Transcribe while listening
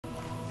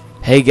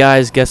Hey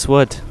guys, guess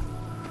what?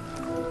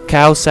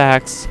 Cow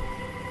sacks.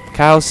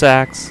 Cow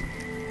sacks.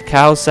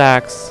 Cow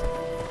sacks.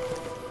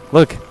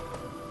 Look.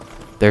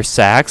 They're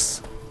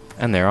sacks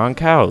and they're on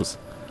cows.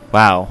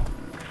 Wow.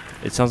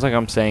 It sounds like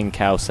I'm saying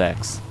cow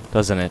sacks,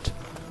 doesn't it?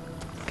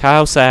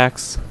 Cow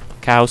sacks.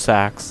 Cow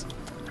sacks.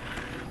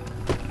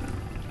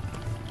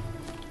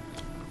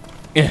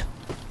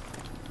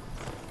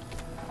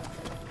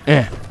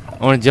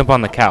 I want to jump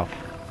on the cow.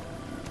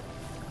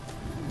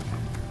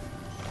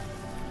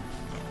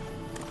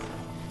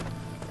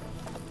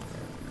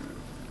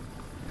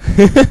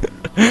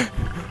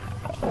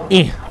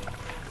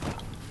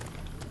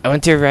 I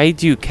want to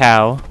ride you,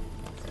 cow.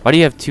 Why do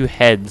you have two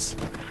heads?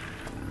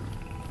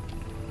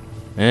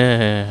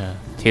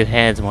 Two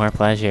heads, more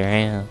pleasure.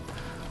 Yeah.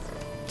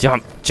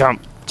 Jump,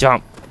 jump,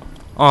 jump.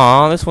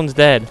 Aw, this one's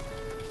dead.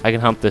 I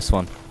can hump this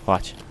one.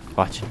 Watch,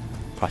 watch,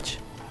 watch.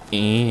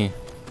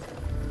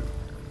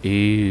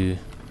 Ooh.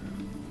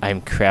 I'm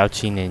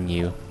crouching in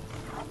you.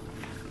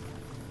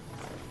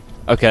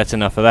 Okay, that's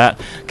enough of that.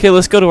 Okay,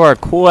 let's go to our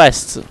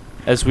quests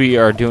as we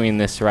are doing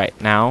this right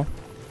now.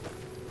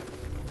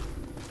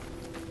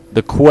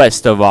 The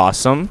Quest of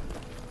Awesome,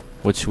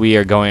 which we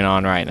are going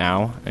on right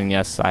now. And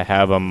yes, I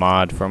have a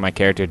mod for my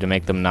character to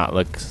make them not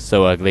look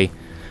so ugly.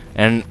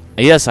 And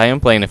yes, I am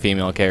playing a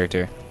female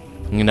character.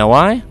 You know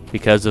why?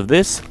 Because of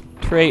this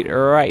trait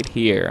right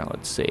here.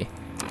 Let's see.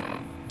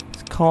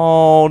 It's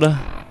called...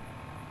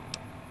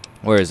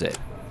 Where is it?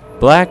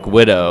 Black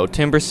Widow.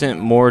 10%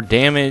 more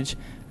damage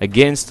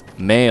against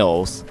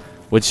males.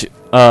 Which,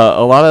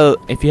 a lot of...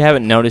 If you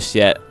haven't noticed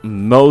yet,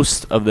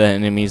 most of the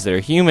enemies that are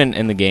human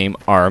in the game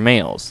are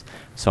males.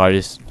 So I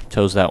just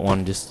chose that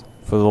one just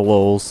for the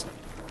lulz.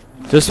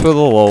 Just for the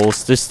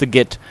lulz. Just to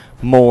get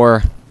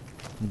more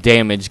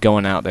damage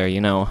going out there,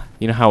 you know.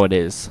 You know how it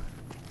is.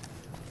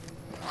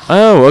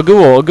 Oh, a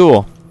ghoul, a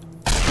ghoul.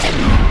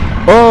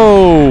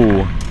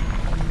 Oh!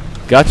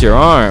 Got your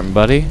arm,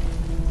 buddy.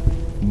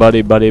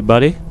 Buddy, buddy,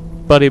 buddy.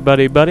 Buddy,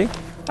 buddy, buddy.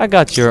 I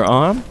got your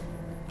arm.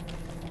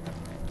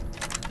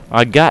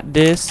 I got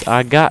this.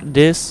 I got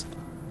this.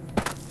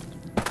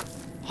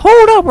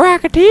 Hold up,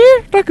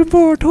 Rocketeer. Looking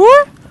for a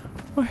tour?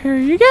 Well, here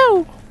you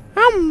go.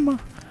 I'm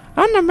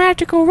the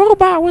magical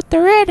robot with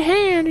the red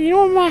hand. You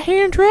know my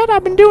hand's red?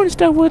 I've been doing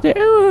stuff with it.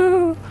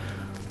 Ooh.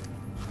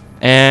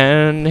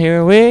 And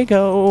here we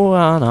go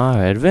on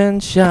our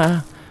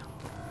adventure.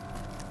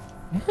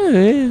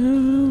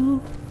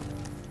 Ooh.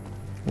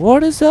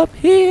 What is up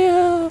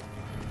here?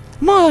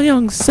 My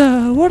young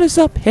sir, what is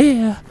up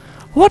here?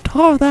 What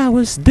are thou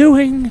was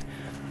doing?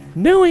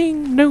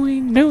 Doing.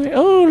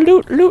 Oh,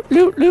 loot, loot,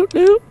 loot, loot,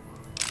 loot.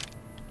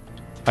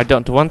 I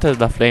don't want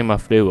the flame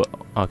of blue.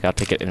 Okay, I'll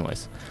take it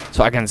anyways.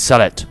 So I can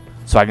sell it.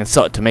 So I can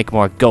sell it to make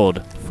more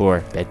gold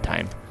for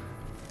bedtime.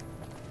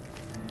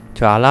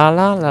 Tra la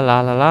la la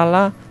la la la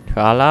la.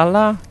 Tra la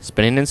la.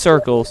 Spinning in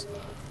circles.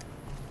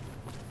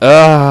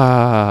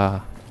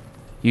 You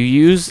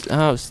use...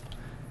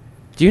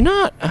 do you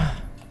not...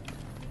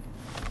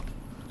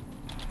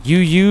 You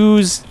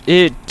use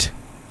it...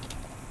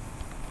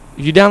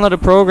 You download a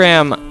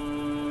program...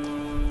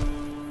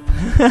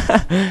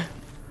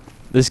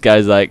 This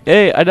guy's like,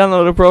 hey, I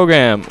downloaded a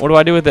program. What do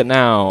I do with it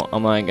now?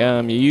 I'm like,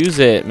 you use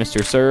it,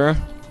 Mr. Sir.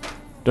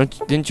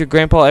 Didn't your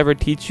grandpa ever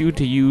teach you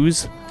to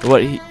use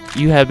what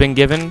you have been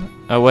given?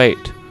 Oh, wait.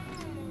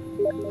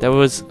 That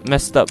was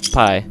messed up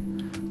pie.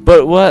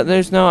 But what?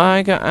 There's no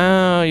icon.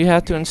 Oh, you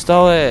have to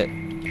install it.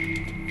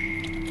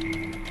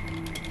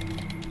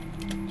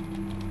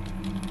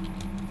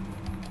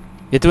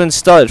 You have to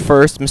install it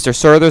first, Mr.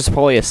 Sir. There's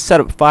probably a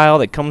setup file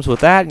that comes with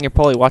that, and you're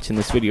probably watching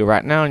this video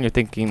right now, and you're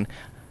thinking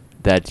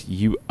that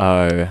you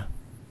are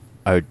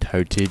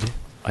retarded.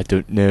 I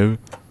don't know,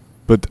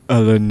 but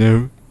all I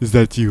know is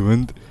that you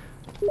want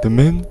the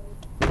men.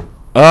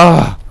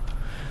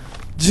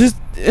 Just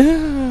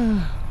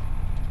it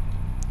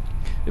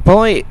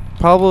probably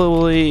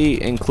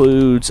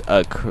includes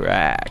a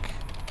crack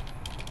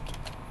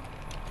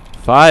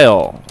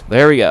file.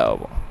 There we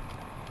go.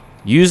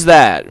 Use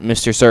that,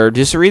 Mr. Sir.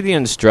 Just read the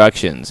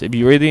instructions. If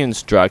you read the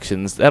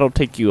instructions, that'll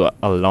take you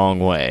a long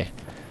way.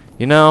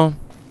 You know?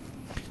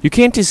 You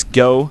can't just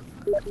go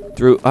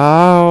through...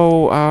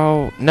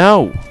 Oh.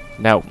 No.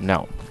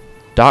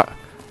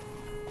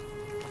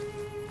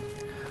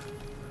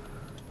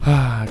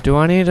 Do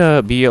I need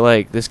to be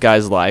like this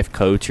guy's life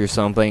coach or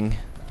something?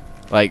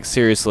 Like,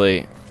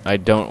 seriously, I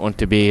don't want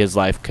to be his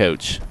life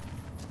coach.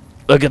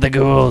 Look at the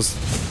ghouls.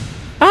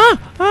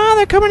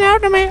 They're coming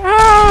after me.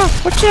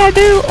 What should I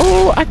do?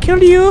 Oh, I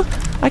kill you.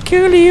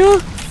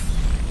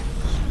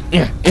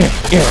 Yeah.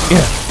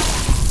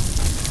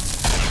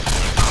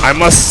 I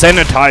must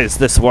sanitize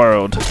this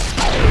world.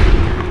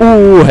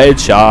 Ooh,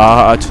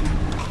 headshot.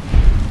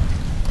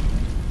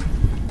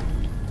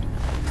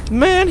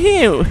 Man,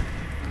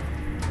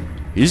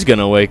 he's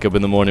gonna wake up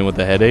in the morning with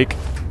a headache.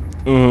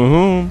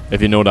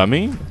 If you know what I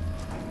mean.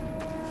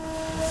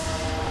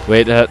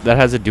 Wait, that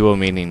has a dual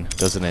meaning,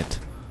 doesn't it?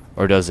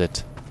 Or does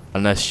it?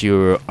 Unless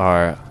you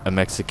are a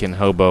Mexican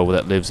hobo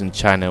that lives in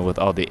China with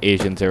all the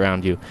Asians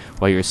around you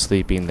while you're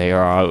sleeping. They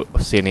are all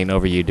standing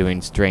over you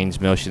doing strange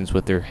motions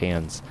with their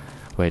hands.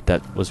 Wait,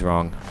 that was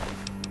wrong.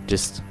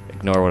 Just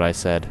ignore what I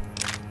said.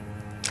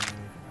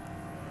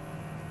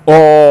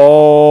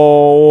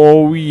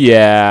 Oh,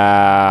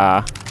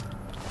 yeah.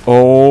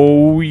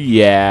 Oh,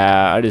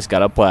 yeah. I just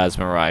got a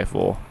plasma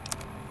rifle.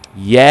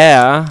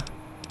 Yeah.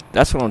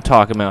 That's what I'm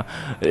talking about.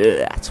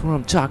 That's what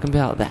I'm talking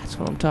about. That's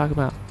what I'm talking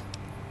about.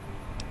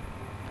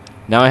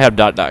 Now I have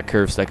dot dot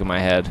curve stuck in my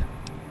head.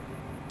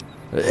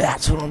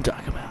 That's what I'm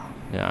talking about.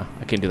 Yeah,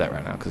 I can't do that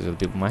right now because there's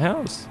people in my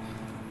house.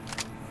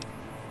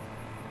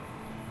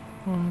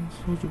 Oh, I'm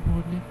so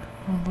subordinate.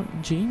 I'm a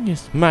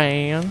genius,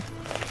 man.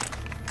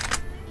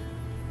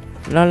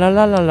 La la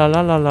la la la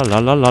la la la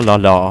la la la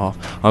la.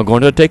 I'm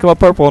going to take my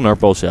purple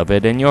nurple, shove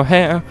it in your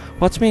hair.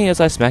 Watch me as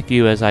I smack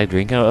you as I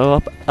drink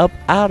up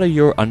out of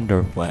your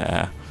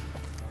underwear.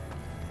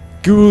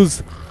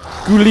 Ghouls,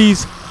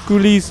 ghoulies,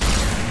 ghoulies.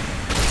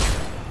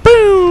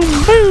 Boom,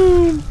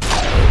 boom.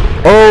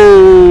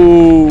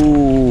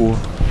 Oh.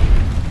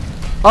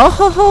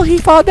 Oh, he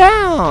fell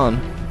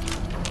down.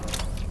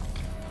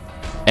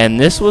 And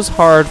this was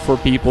hard for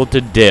people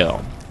to do.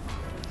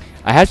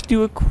 I had to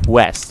do a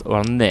quest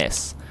on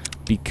this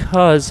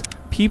because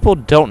people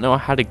don't know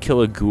how to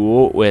kill a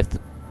ghoul with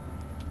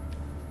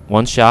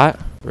one shot.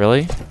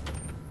 Really?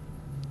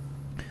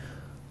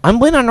 I'm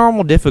playing on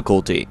normal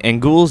difficulty,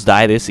 and ghouls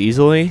die this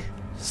easily.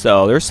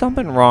 So there's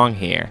something wrong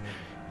here.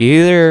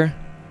 Either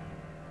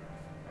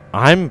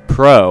I'm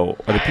pro,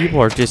 or the people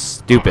are just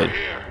stupid.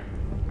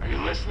 Are you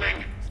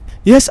listening?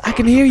 Yes, I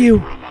can hear you.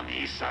 Room on the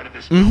east side of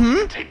this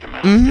building. Take the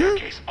metal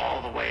staircase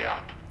all the way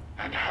up,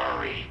 and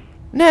hurry.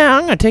 Nah,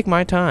 I'm gonna take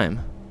my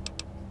time.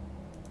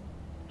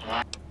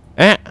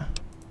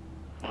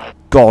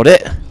 Got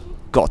it.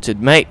 Got it,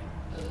 mate.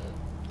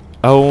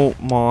 Oh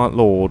my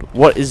lord.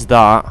 What is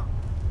that?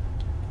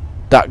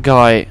 That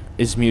guy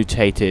is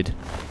mutated.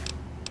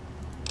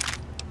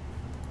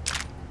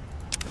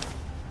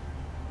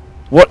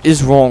 What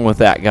is wrong with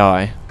that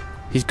guy?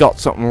 He's got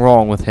something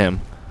wrong with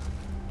him.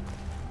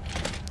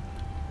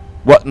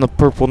 What in the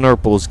purple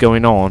nurple is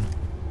going on?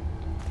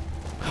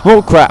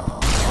 Oh crap.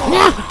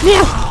 Meow,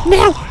 meow,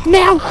 meow,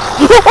 meow.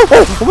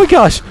 Oh my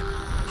gosh.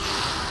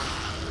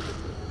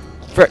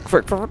 Frick,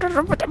 frick, frick. Oh.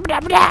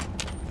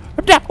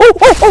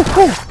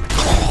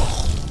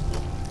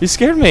 You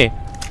scared me.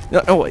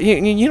 No,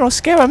 you don't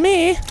scare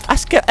me. I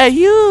scare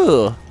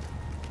you.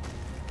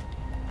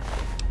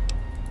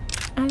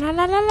 La la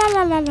la la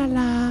la la la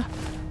la.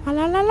 La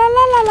la la la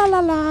la la la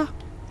la.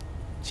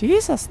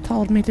 Jesus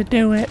told me to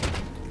do it.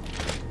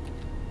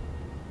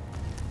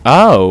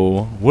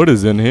 Oh, what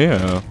is in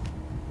here?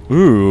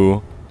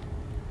 Ooh,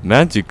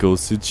 magical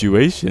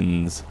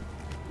situations.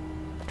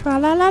 Tra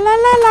la la la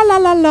la la la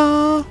la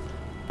la.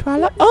 Tra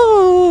la.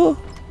 Oh.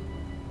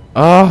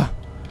 Ah.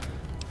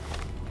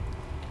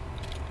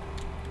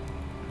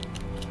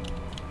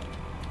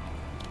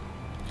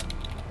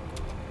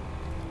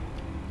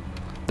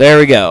 There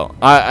we go.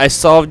 I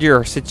solved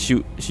your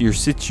situation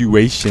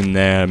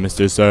there,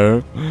 Mr.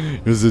 Sir.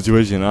 Your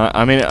situation.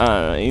 I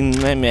mean,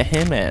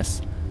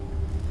 MS.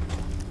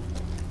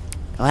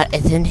 What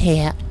is in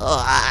here?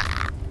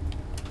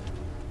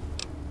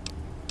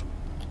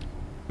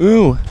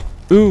 Ooh,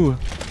 ooh.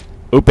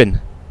 Open.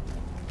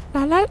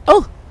 La la.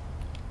 Oh,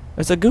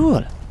 there's a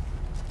ghoul.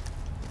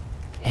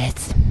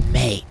 It's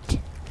mate.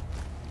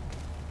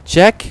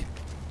 Check.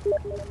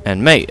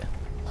 And mate.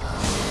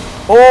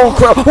 Oh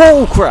crap!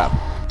 Oh crap!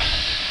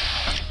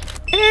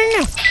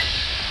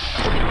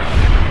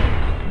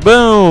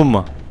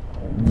 Boom!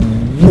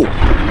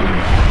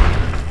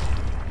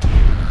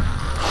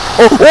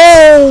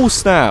 Oh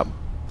snap!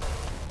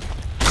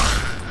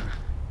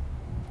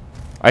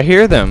 I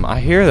hear them.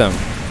 I hear them.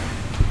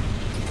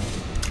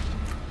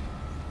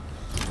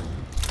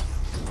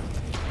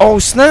 Oh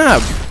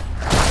snap!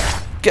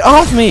 Get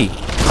off me!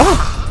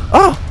 Oh!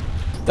 Oh!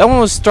 That one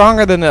was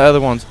stronger than the other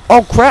ones.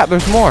 Oh crap!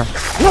 There's more.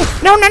 No!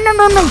 No! No! No!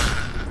 No! No!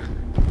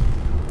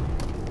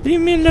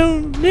 Leave me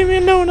alone. Leave me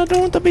alone. I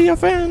don't want to be your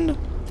friend.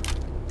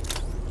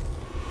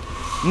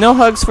 No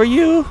hugs for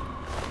you.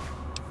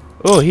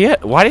 Oh,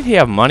 why did he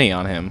have money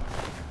on him?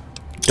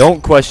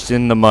 Don't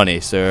question the money,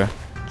 sir.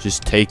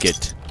 Just take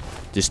it.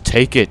 Just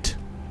take it.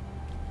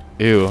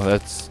 Ew,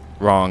 that's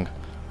wrong.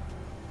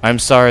 I'm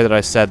sorry that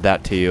I said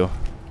that to you.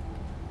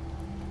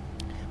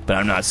 But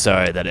I'm not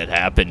sorry that it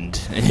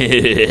happened.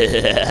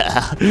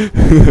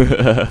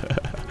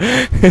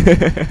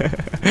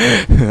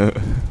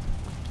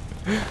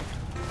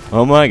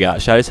 Oh my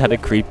gosh, I just had a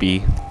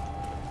creepy,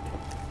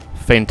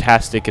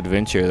 fantastic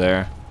adventure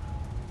there.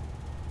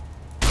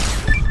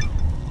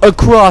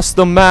 Across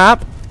the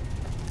map!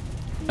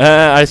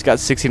 I just got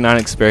 69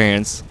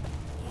 experience.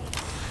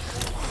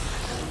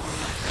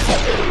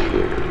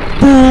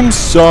 Boom,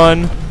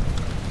 son!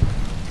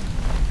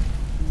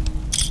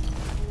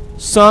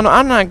 Son,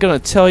 I'm not gonna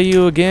tell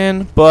you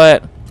again,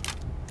 but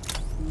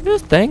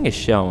this thing is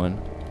showing.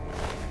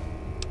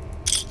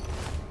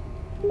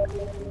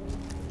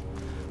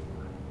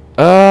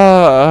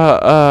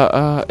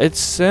 It's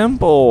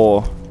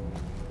simple.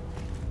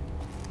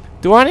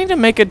 Do I need to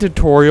make a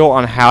tutorial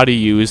on how to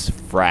use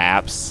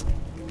fraps?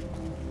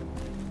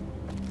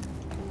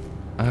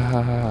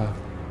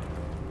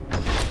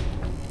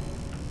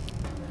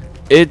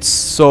 It's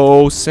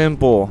so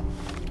simple.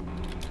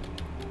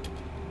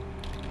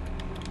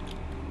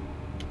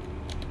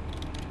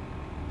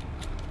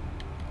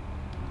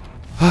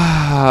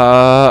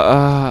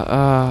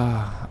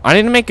 I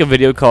need to make a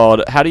video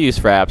called How to Use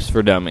Fraps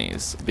for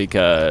Dummies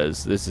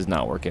because this is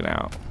not working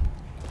out.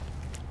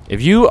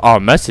 If you are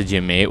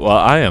messaging me while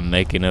I am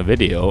making a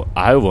video,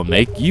 I will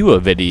make you a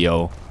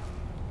video.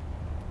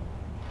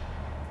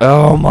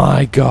 Oh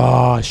my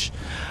gosh.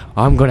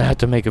 I'm going to have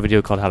to make a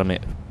video called How to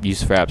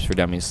Use Fraps for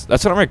Dummies.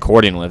 That's what I'm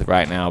recording with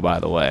right now, by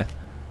the way.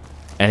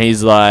 And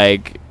he's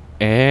like,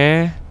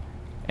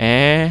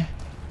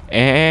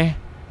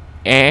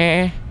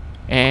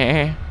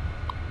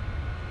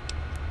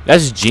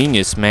 That's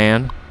genius,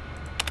 man.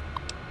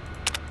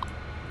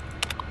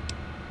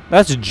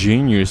 That's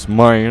genius,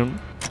 man.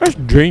 That's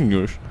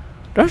genius.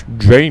 That's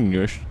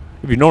genius.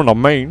 If you know what I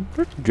mean.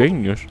 That's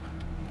genius.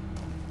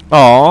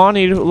 Oh, I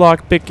need a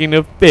lock picking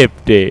of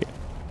 50.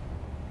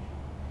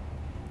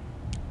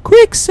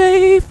 Quick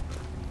save.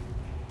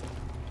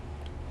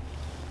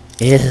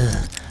 Ew,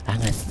 I'm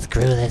gonna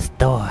screw this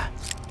door.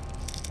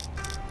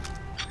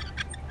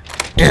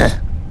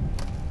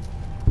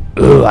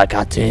 Ooh, I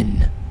got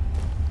in.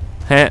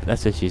 Heh,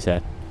 that's what she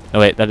said. Oh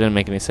wait, that didn't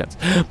make any sense.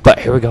 But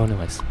here we go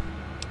anyways.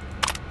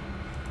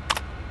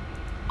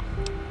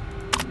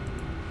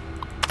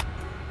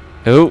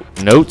 Oh,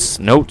 notes.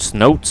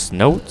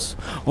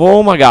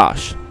 Oh my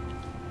gosh.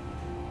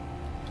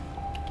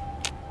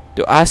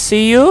 Do I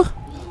see you?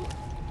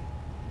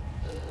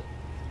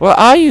 Where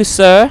are you,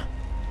 sir?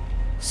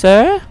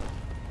 Sir?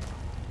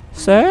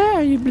 Sir,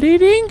 are you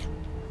bleeding?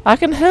 I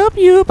can help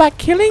you by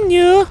killing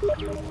you.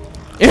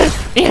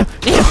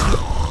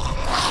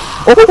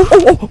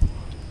 Oh.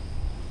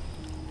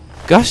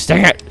 Gosh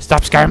dang it.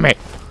 Stop scaring me.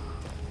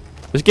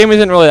 This game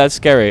isn't really that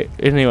scary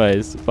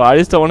anyways, but I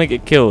just don't want to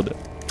get killed.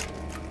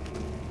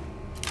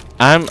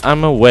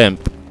 I'm a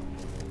wimp.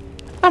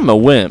 I'm a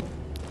wimp.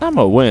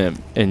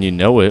 And you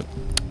know it.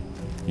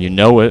 You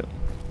know it.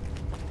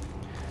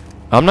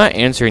 I'm not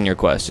answering your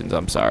questions.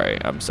 I'm sorry.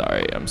 I'm just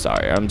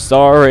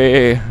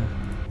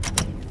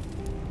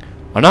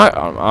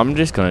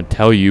gonna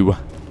tell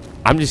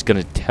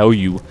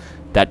you.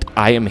 That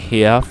I am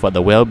here for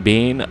the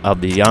well-being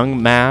of the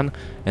young man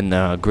in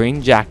the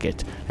green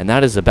jacket, and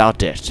that is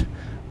about it.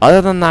 Other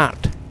than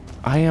that,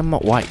 I am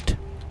white.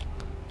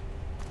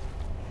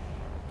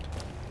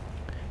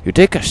 You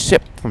take a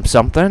sip from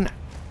something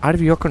out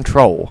of your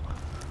control,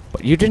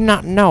 but you did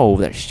not know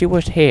that she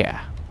was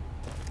here.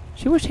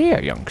 She was here,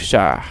 young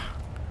sir.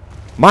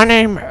 My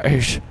name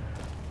is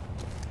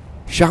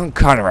Sean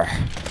Connery,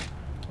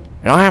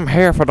 and I am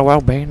here for the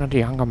well-being of the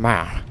younger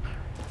man.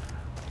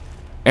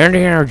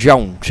 Indiana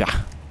Jones,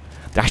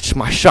 that's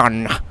my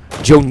son,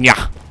 Junior.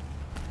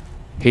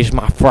 He's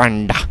my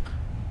friend,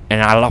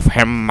 and I love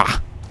him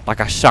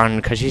like a son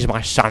because he's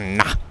my son.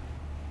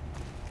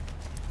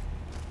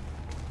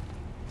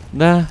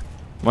 Nah,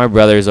 my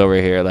brother's over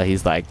here. Like,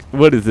 he's like,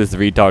 what is this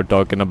retard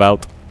talking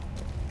about?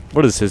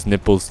 What is his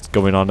nipples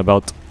going on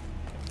about?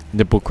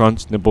 Nipple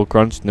crunch,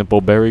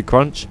 nipple berry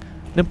crunch,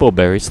 nipple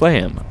berry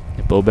slam,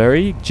 nipple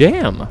berry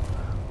jam.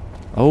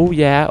 Oh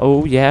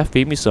yeah,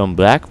 feed me some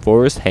Black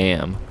Forest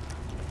ham.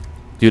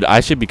 Dude, I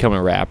should become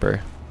a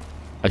rapper.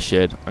 I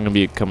should. I'm gonna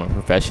become a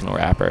professional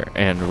rapper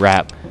and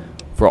rap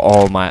for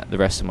all the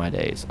rest of my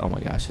days. Oh my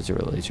gosh, it's a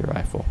real laser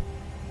rifle.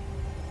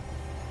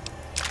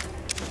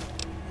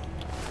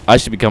 I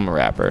should become a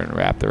rapper and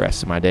rap the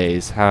rest of my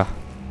days, huh?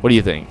 What do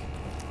you think?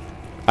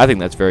 I think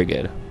that's very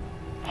good.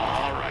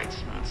 All right,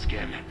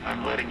 Smoothskin.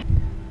 I'm letting you.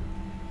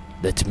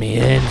 Let me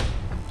in.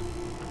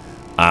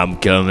 I'm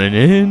coming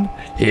in.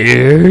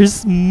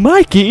 Here's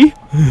Mikey.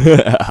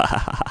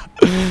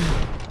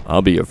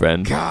 I'll be your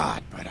friend.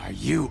 God, but are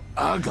you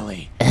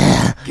ugly?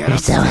 Get You're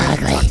so upstairs and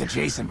ugly. talk to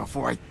Jason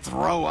before I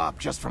throw up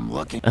just from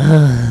looking.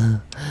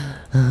 I'm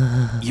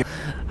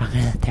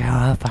gonna throw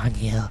up on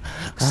you.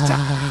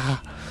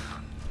 Stop.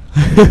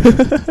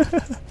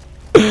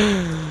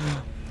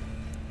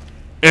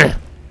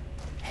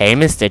 Hey,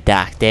 Mr.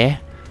 Doctor.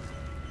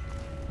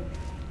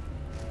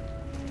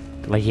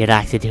 Would you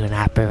like to do an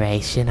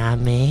operation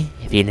on me,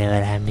 if you know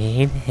what I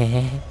mean?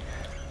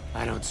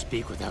 I don't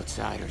speak with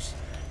outsiders.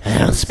 I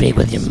don't speak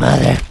with your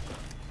mother.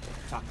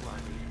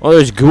 Well,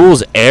 there's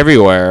ghouls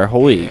everywhere.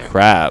 Holy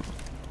crap.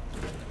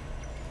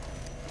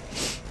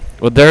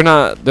 Well, they're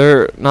not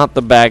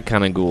the bad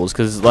kind of ghouls,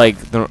 because like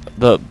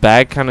the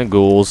bad kind of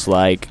ghouls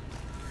like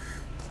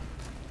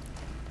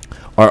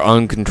are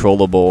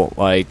uncontrollable,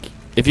 like,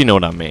 if you know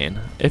what I mean.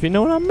 If you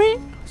know what I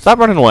mean? Stop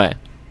running away.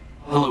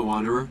 Hello,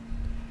 Wanderer.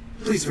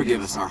 Please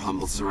forgive us our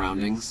humble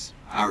surroundings.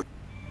 Have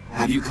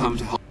you come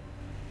to help?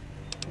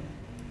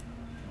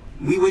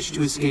 We wish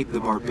to escape the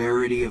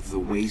barbarity of the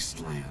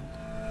wasteland.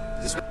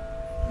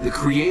 The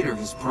Creator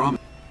has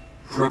promised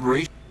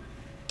preparation.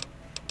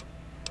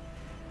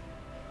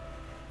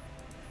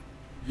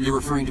 You're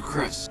referring to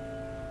Chris.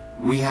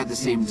 We had the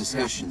same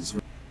discussions.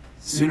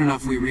 Soon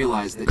enough, we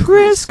realized that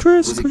Chris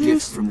was a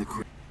gift from the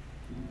Chris.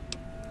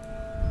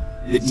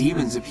 The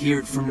demons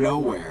appeared from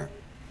nowhere.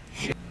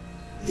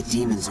 The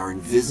demons are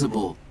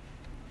invisible.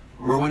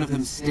 Where one of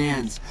them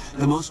stands,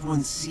 the most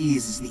one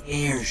sees is the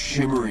air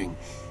shimmering,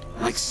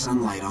 like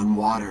sunlight on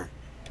water.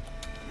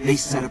 They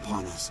set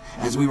upon us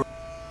as we were...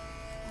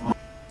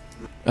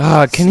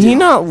 Can he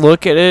not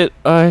look at it?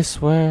 I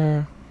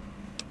swear.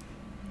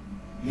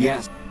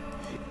 Yes.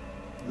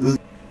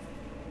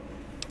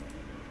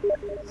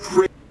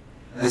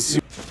 As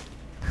soon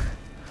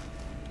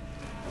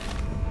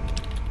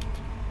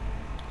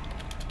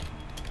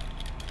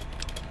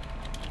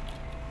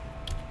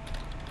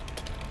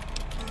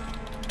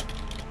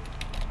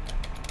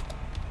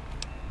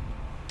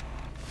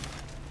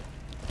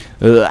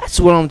That's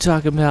what I'm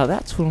talking about.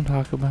 That's what I'm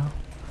talking about.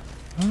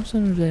 I'm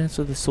gonna dance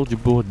with the Soldier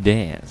Boy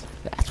dance.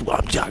 That's what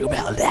I'm talking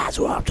about. That's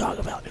what I'm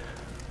talking about.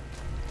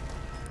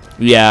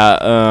 Yeah,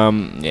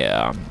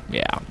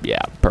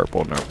 yeah.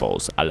 Purple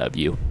Nurples. I love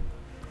you.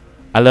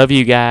 I love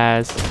you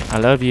guys. I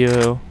love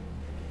you.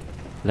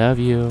 Love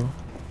you.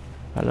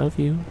 I love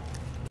you.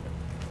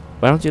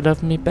 Why don't you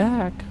love me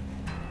back?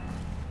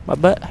 My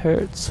butt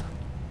hurts.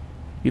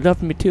 You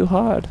love me too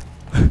hard.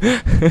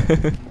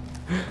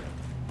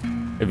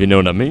 If you know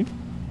what I mean.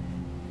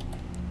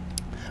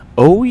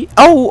 Oh,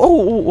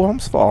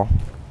 almost fell.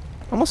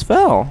 Almost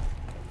fell.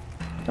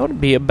 That would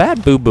be a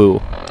bad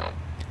boo-boo.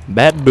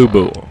 Bad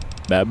boo-boo.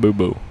 Bad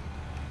boo-boo.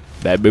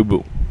 Bad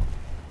boo-boo.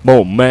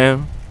 Oh,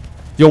 man.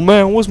 Yo,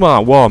 man, what's my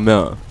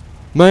watermelon?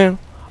 Man,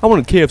 I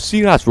wanted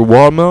KFC and asked for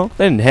watermelon.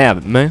 They didn't have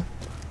it, man.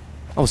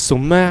 I was so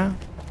mad.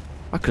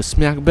 I could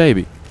smack a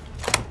baby.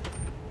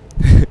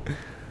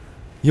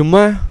 Yo,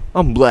 man,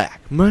 I'm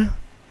black, man.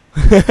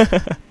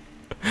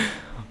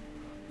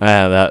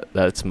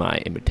 That's my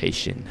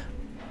imitation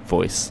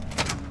voice.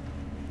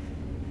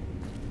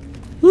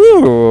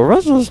 You,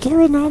 what is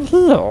going on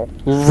here?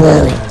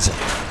 Ruined it.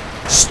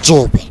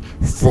 Stupid,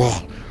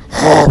 fat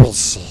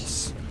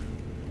hobbitses.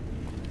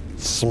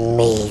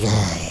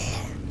 Smeagol.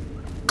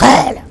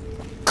 Call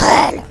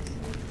him.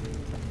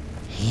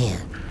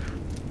 Here.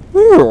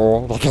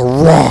 Ooh, like a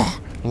raw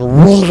and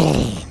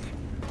wiggling.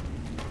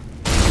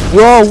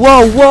 Whoa!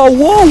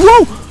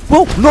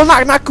 No,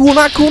 not cool.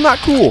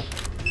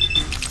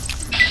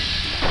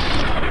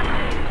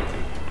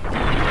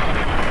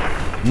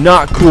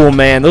 Not cool,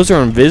 man. Those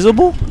are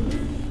invisible?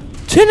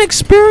 10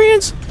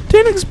 experience?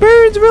 10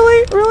 experience?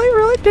 Really?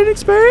 10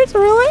 experience?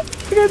 Really?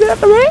 You gonna do that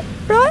for me?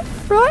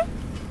 Really?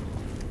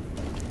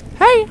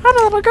 Hey, I'm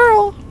a little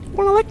girl.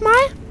 Wanna lick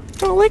my?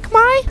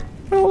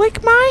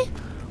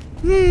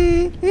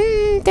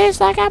 Tastes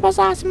like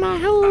applesauce in my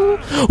hole.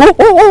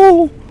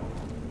 Oh!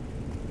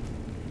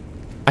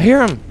 I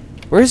hear him.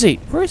 Where is he?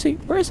 Oh,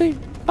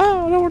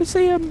 I don't want to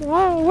see him.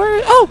 Oh,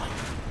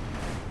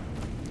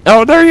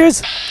 there he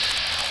is.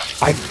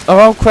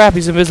 Oh crap,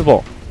 he's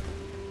invisible.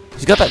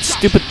 He's got that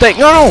stupid thing.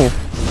 No!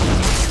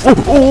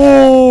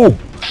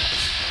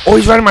 Oh,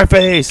 he's right in my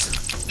face.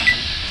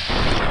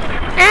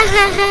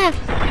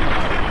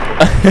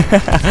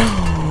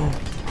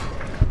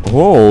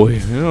 Oh,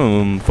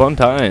 fun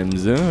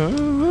times.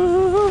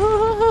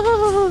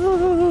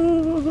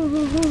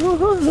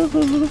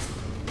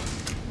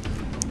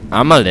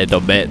 I'm a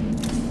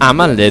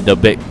little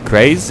bit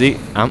crazy.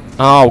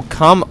 Oh,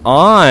 come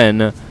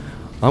on.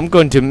 I'm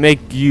going to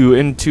make you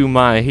into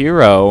my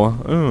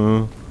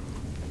hero.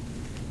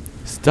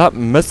 Stop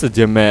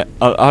messaging me.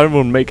 I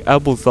will make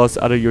applesauce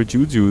out of your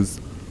jujus.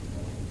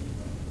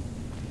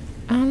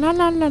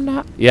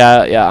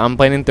 Yeah, I'm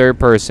playing in third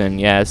person,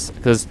 yes.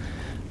 Because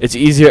it's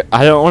easier.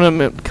 I don't want him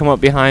to come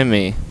up behind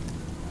me.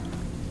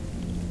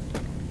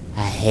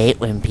 I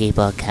hate when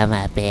people come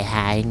up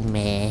behind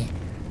me.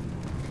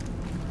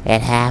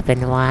 It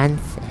happened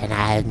once, and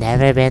I've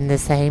never been the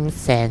same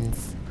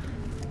since.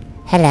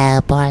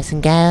 Hello, boys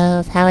and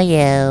girls. How are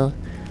you?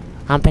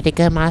 I'm pretty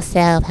good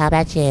myself. How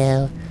about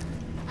you?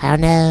 I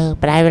don't know,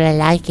 but I really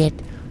like it.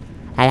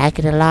 I like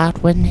it a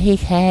lot when he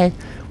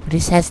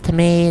says to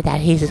me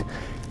that he's a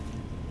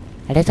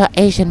little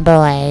Asian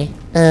boy.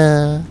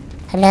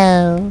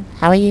 Hello.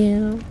 How are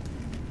you?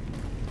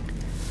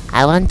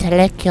 I want to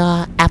lick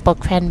your apple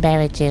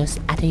cranberry juice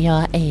out of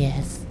your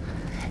ears.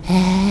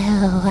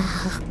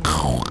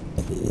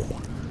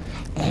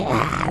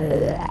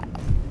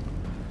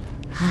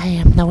 I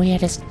am the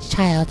weirdest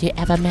child you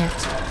ever met.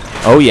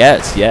 Oh,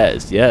 yes.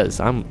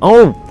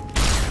 Oh!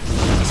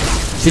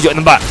 Shoot you in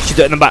the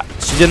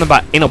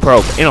butt. Anal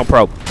probe.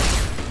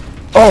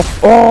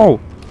 Oh!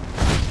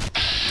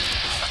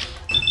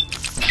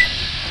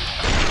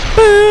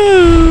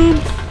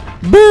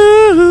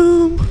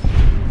 Boom!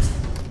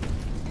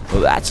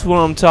 Well, that's what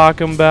I'm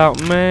talking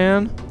about,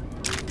 man.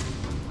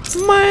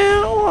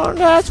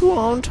 That's what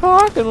I'm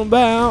talking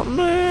about,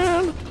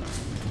 man.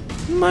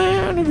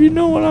 Man, if you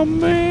know what I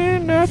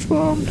mean, that's what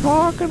I'm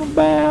talking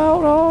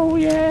about. Oh,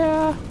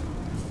 yeah.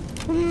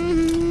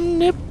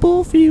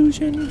 Nipple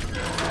fusion.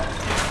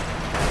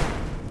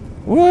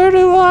 Where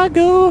do I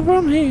go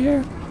from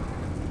here?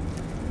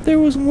 if there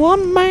was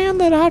one man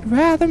that I'd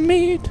rather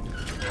meet,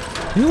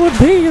 it would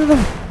be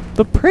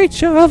the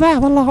preacher of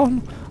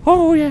Avalon.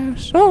 Oh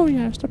yes,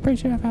 the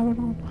preacher of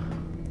Avalon.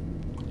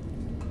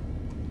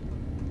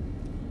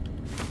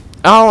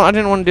 Oh, I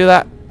didn't want to do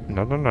that.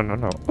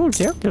 No. Oh,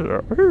 yeah.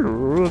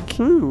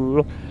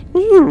 Cool.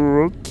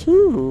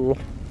 Cool.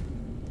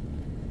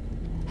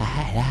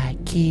 I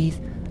like keys.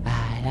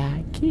 I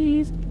like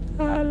keys.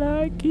 I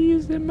like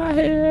keys in my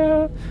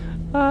hair.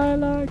 I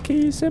like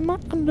keys in my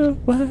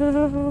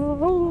underwear.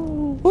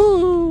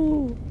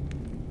 Ooh.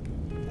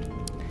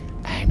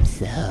 I'm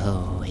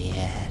so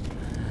weird.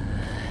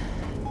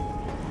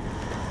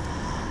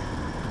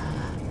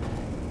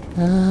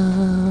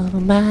 Oh,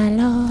 my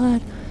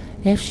lord.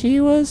 If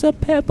she was a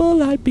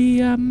pebble, I'd be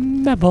a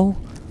pebble.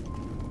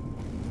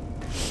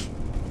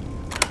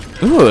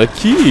 Oh, a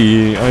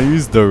key! I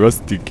used the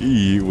rusty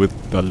key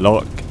with the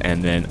lock,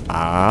 and then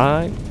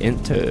I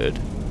entered.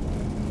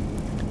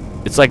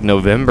 It's like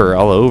November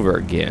all over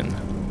again.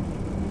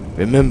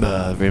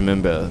 Remember,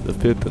 the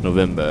 5th of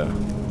November.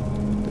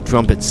 The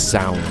trumpet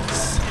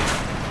sounds.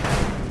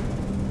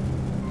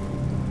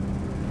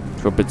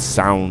 Trumpet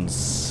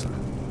sounds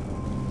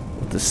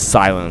with the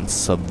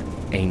silence of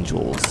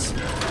angels.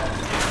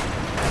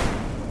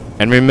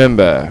 And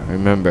remember,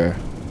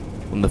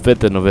 when the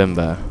 5th of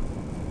November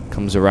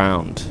comes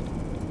around,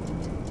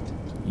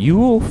 you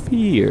will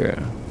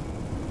fear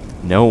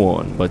no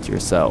one but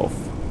yourself.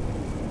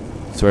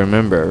 So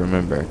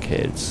remember,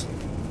 kids,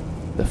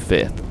 the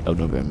 5th of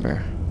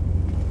November.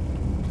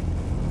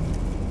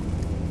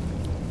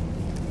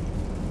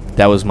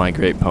 That was my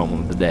great poem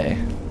of the day.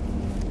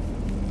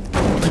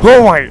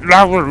 Oh my,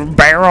 that was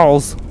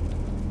barrels!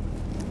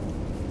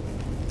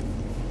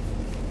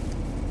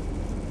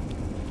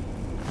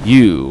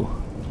 You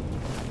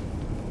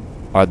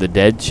are the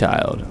dead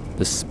child,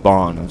 the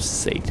spawn of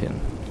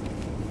Satan.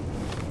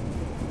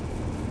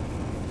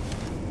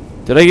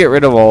 Did I get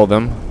rid of all of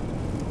them?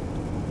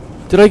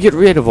 Did I get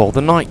rid of all the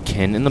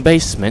nightkin in the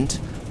basement?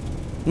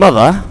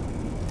 Mother?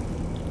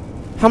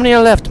 How many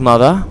are left,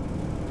 Mother?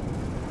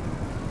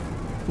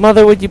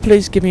 Mother, would you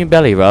please give me a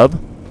belly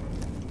rub?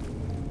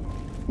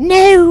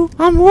 No,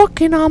 I'm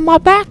working on my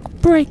back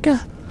breaker.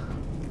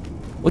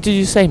 What did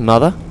you say,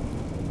 Mother?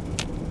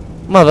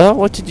 Mother,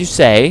 what did you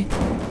say?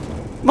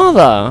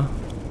 Mother!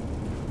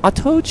 I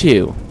told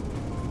you,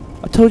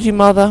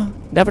 Mother,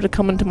 never to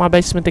come into my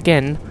basement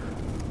again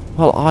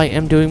while I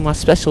am doing my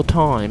special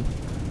time.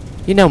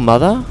 You know,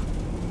 Mother?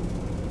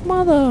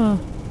 Mother!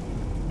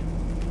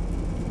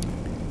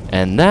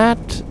 And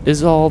that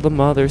is all the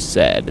mother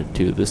said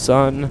to the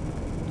son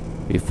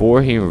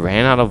before he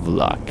ran out of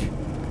luck.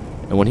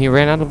 And when he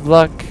ran out of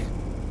luck,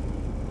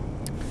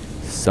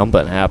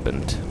 something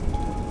happened.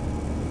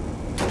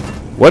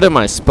 What am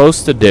I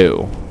supposed to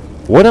do?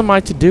 What am I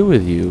to do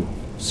with you,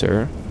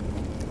 sir?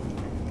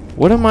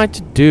 What am I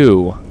to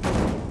do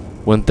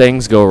when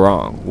things go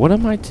wrong? What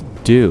am I to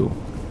do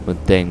when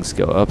things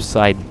go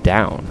upside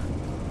down?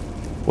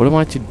 What am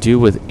I to do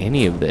with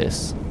any of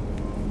this?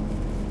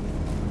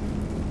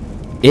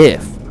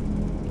 If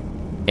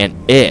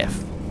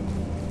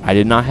I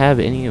did not have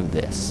any of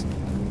this,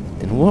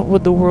 then what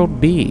would the world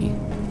be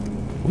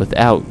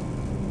without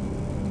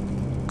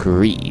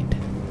greed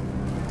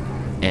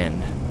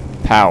and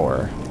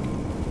power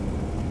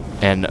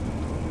and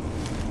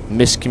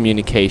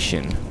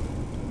miscommunication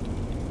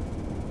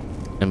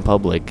in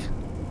public?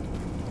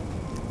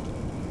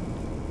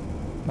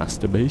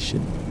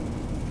 Masturbation.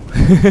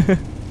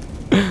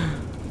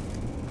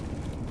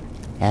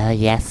 Oh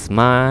yes,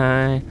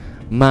 My,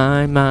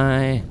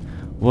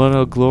 what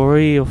a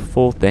glorious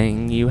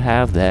thing you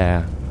have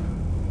there.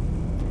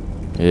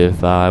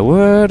 If I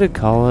were to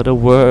call it a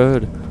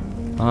word,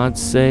 I'd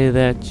say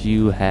that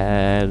you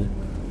had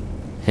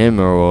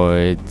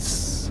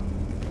hemorrhoids.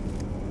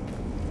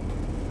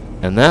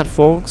 And that,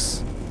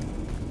 folks,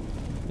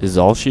 is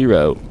all she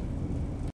wrote.